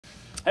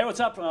Hey,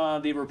 what's up?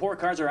 The report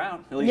cards are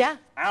out. At least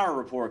our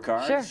report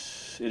cards.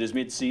 Sure. It is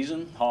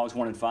mid-season. Hogs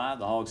 1-5.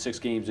 The Hogs 6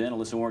 games in.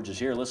 Alyssa Orange is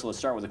here. Alyssa, let's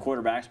start with the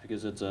quarterbacks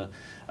because it's a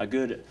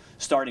good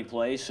starting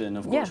place. And,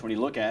 of course, when you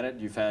look at it,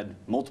 you've had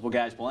multiple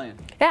guys playing.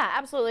 Yeah,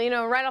 absolutely. You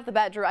know, right off the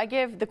bat, Drew, I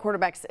give the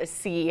quarterbacks a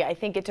C. I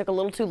think it took a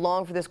little too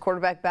long for this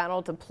quarterback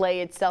battle to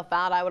play itself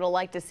out. I would have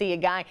liked to see a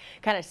guy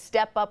kind of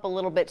step up a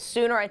little bit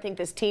sooner. I think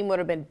this team would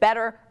have been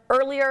better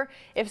earlier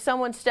if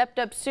someone stepped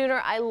up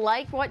sooner. I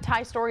like what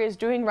Ty Storey is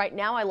doing right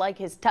now. I like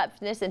his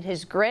toughness and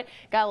his grit.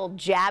 Got a little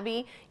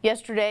jabby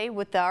yesterday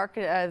with the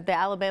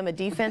Alabama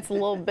defense a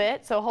little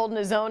bit, so holding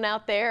his own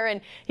out there. And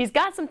he's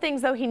got some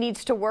things, though, he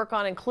needs to work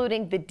on,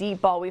 including the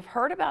deep ball. We've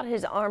heard about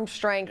his arm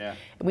strength. Yeah.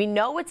 We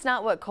know it's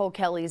not what Cole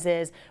Kelly's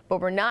is,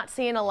 but we're not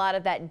seeing a lot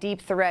of that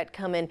deep threat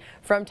coming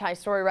from Ty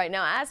Storey right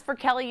now. As for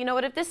Kelly, you know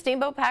what? If this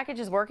Steamboat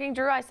package is working,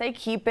 Drew, I say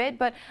keep it.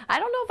 But I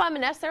don't know if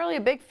I'm necessarily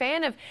a big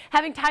fan of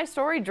having Ty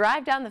Storey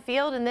drive down the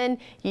field and then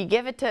you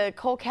give it to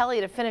Cole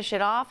Kelly to finish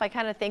it off. I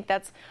kind of think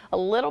that's a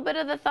little bit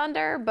of the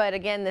thunder, but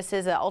again, this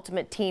is an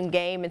ultimate team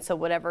game, and so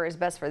whatever is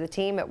best for the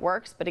team, it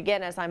works. But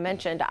again, as I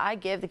mentioned, I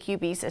give the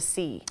QBs a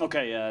C.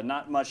 Okay,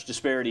 not much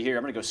disparity here.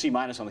 I'm going to go C-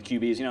 on the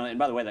QBs. You know, and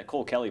by the way, that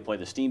Cole Kelly play,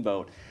 the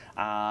Steamboat,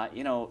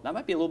 you know, that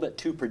might be a little bit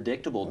too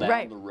predictable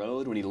down the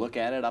road when you look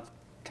at it. I've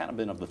kind of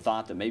been of the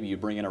thought that maybe you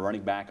bring in a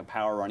running back, a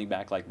power running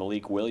back like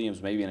Malik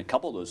Williams, maybe in a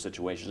couple of those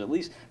situations, at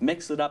least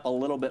mix it up a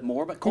little bit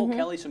more. But Cole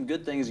Kelly, some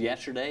good things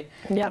yesterday.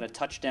 Had a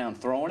touchdown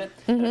throwing it,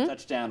 and a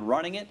touchdown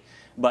running it.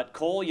 But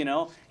Cole, you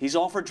know, he's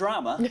all for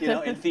drama, you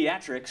know, and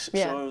theatrics.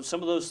 So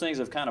some of those things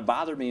have kind of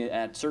bothered me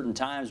at certain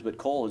times. But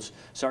Cole has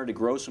started to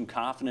grow some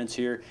confidence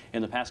here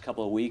in the past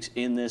couple of weeks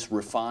in this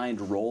refined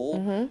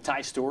role.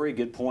 Ty Storey,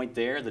 good point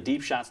there. The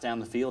deep shots down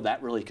the field,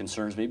 that really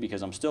concerns me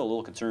because I'm still a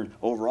little concerned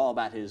overall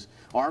about his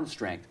arm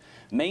strength.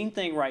 Main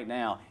thing right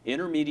now,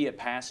 intermediate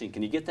passing.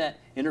 Can you get that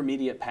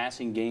intermediate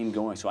passing game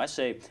going? So I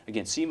say,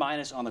 again, C-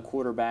 on the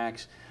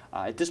quarterbacks.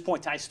 At this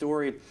point, Ty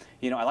Storey,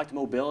 you know, I like the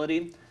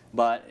mobility.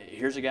 But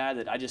here's a guy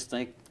that I just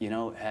think, you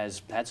know,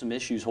 has had some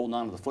issues holding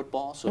on to the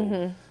football.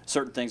 So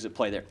certain things that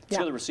play there. Let's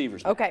go to the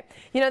receivers. Okay.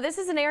 You know, this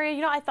is an area,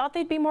 you know, I thought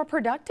they'd be more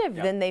productive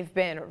than they've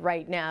been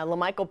right now.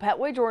 LaMichael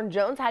Petway, Jordan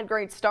Jones had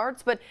great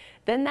starts, but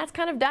then that's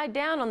kind of died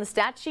down on the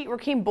stat sheet.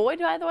 Rakeem Boyd,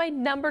 by the way,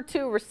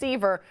 #2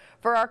 receiver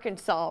for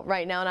Arkansas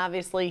right now, and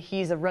obviously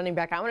he's a running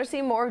back. I want to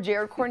see more of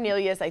Jared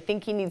Cornelius. I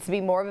think he needs to be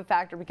more of a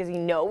factor because he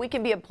knows he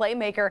can be a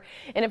playmaker.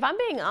 And if I'm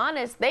being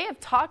honest, they have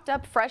talked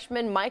up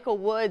freshman Michael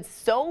Woods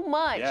so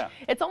much. Yeah.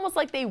 It's almost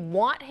like they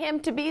want him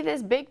to be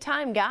this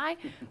big-time guy.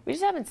 We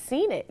just haven't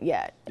seen it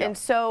yet. Yeah. And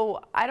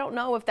so I don't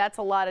know if that's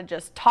a lot of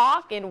just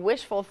talk and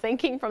wishful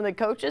thinking from the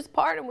coach's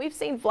part. And we've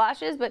seen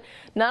flashes, but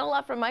not a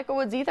lot from Michael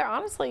Woods either.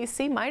 Honestly,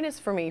 C-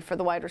 for me for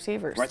the wide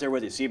receivers. Right there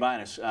with you, C-.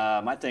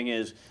 My thing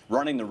is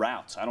running the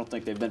routes. I don't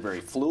think they've been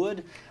very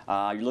fluid.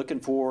 You're looking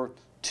for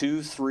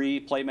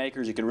 2-3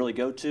 playmakers you can really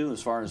go to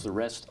as far as the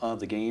rest of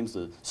the games,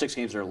 the 6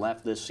 games that are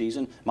left this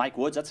season. Mike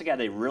Woods, that's a guy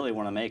they really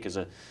want to make as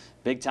a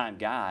big-time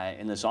guy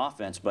in this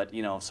offense. But,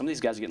 you know, some of these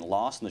guys are getting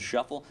lost in the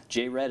shuffle.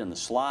 J-Red in the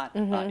slot.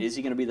 Is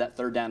he going to be that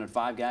 3rd down and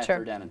 5 guy,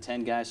 3rd down and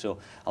 10 guy? So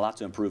a lot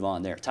to improve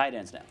on there. Tight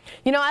ends now.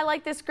 You know, I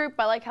like this group.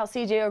 I like how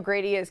C.J.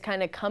 O'Grady is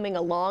kind of coming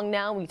along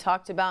now. We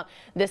talked about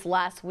this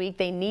last week.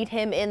 They need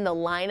him in the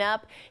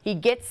lineup. He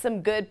gets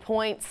some good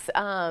points.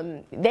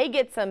 They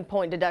get some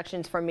point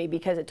deductions from me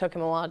because it took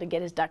him a while to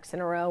get his ducks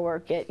in a row or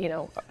get, you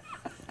know,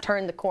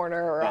 turn the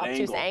corner or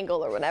obtuse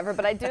angle or whatever.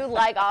 But I do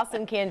like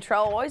Austin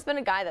Cantrell. Always been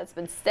a guy that's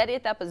been steady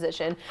at that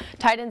position.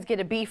 Tight ends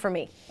get a B for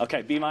me.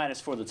 Okay, B-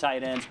 for the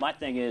tight ends. My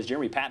thing is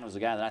Jeremy Patton was the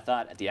guy that I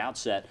thought at the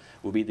outset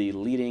would be the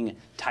leading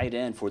tight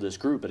end for this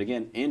group. But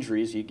again,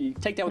 injuries, you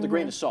take that with a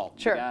grain of salt.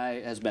 Sure. The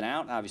guy has been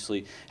out,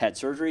 obviously had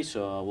surgery,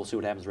 so we'll see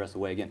what happens the rest of the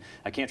way. Again,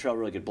 Cantrell,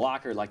 really good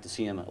blocker. I'd like to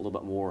see him a little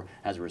bit more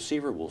as a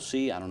receiver. We'll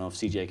see. I don't know if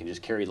CJ can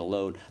just carry the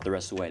load the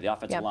rest of the way. The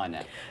offensive line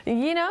now.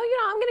 You know,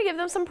 I'm going to give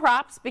them some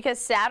props because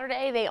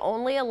Saturday they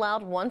only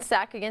allowed 1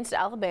 sack against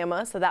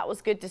Alabama, so that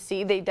was good to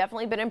see. They've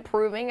definitely been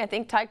improving. I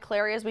think Ty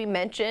Clary, as we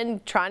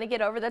mentioned, trying to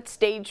get over that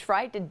stage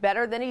fright, did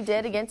better than he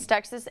did against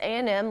Texas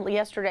A&M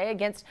yesterday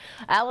against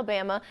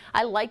Alabama.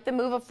 I like the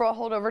move of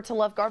Froholt over to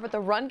left guard, but the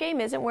run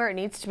game isn't where it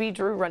needs to be.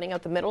 Drew, running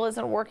out the middle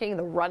isn't working.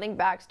 The running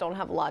backs don't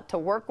have a lot to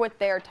work with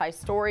there. Ty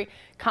Storey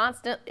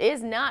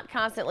is not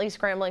constantly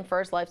scrambling for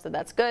his life, so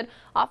that's good.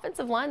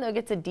 Offensive line, though,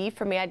 gets a D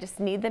for me. I just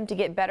need them to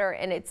get better,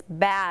 and it's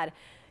bad,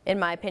 in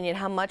my opinion,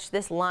 how much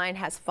this line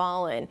has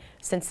fallen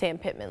since Sam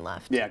Pittman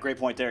left. Yeah, great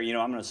point there. You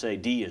know, I'm going to say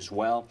D as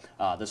well.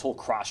 This whole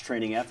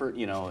cross-training effort,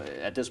 you know,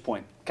 at this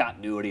point,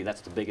 continuity,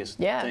 that's the biggest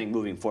thing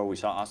moving forward. We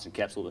saw Austin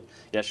Kepsel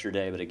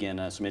yesterday, but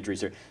again, some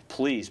injuries there.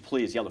 Please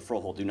yell to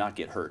Froholt, do not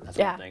get hurt. That's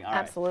one thing. All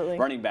absolutely. Right.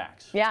 Running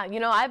backs. Yeah, you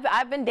know,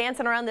 I've been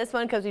dancing around this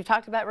one because we've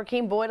talked about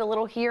Rakeem Boyd a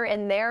little here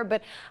and there,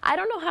 but I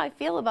don't know how I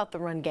feel about the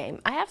run game.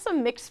 I have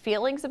some mixed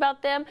feelings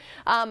about them.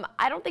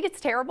 I don't think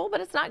it's terrible, but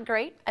it's not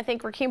great. I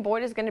think Rakeem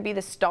Boyd is going to be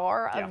the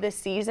star of this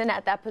season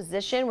at that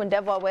position. When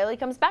Devwah Whaley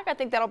comes back, I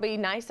think that'll be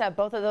nice to have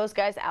both of those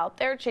guys out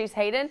there. Chase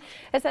Hayden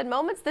has had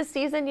moments this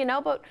season, you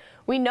know, but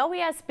we know he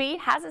has speed,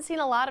 hasn't seen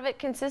a lot of it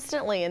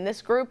consistently in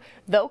this group,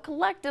 though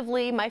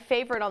collectively my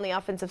favorite on the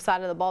offensive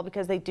side of the ball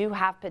because they do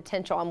have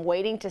potential. I'm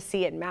waiting to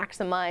see it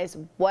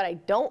maximize. What I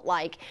don't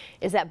like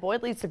is that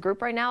Boyd leads the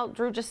group right now.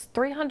 Drew, just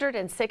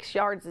 306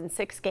 yards in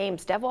 6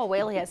 games. Devwall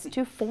Whaley has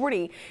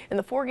 240 in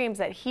the 4 games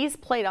that he's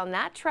played on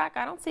that track.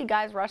 I don't see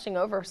guys rushing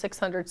over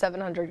 600,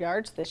 700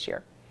 yards this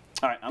year.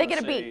 All right, they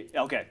get a B.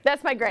 Okay.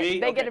 That's my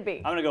grade. They get a B.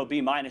 I'm going to go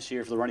B-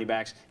 here for the running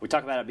backs. We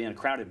talk about it being a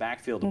crowded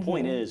backfield. The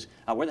point is,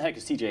 where the heck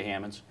is TJ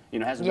Hammonds?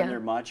 Hasn't been there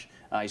much.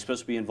 He's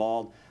supposed to be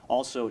involved.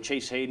 Also,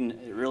 Chase Hayden,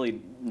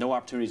 really no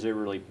opportunities there to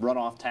really run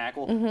off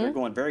tackle. They're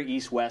going very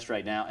east-west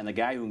right now, and the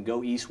guy who can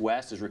go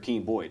east-west is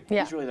Rakeem Boyd.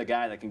 Yeah. He's really the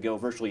guy that can go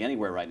virtually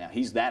anywhere right now.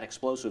 He's that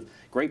explosive.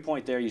 Great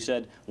point there. You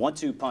said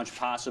 1-2 punch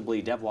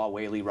possibly. Devwall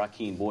Whaley,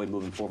 Rakeem Boyd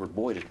moving forward.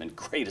 Boyd has been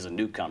great as a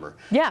newcomer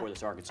for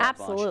this Arkansas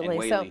bunch. And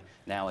Whaley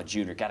now a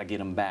junior. Got to get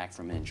him back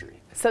from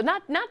injury. So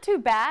not too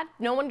bad.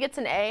 No one gets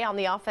an A on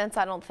the offense,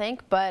 I don't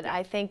think, but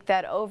I think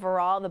that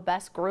overall the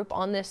best group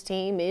on this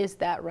team is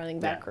that running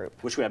back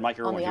group. Wish we had Mike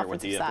Irwin here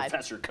with the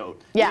professor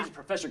coat. Yeah.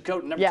 Professor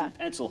coat and number 2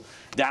 pencil,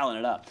 dialing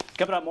it up.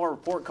 Coming up, more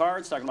report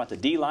cards talking about the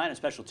D-line and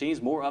special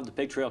teams. More of the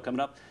Pig Trail coming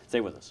up. Stay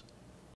with us.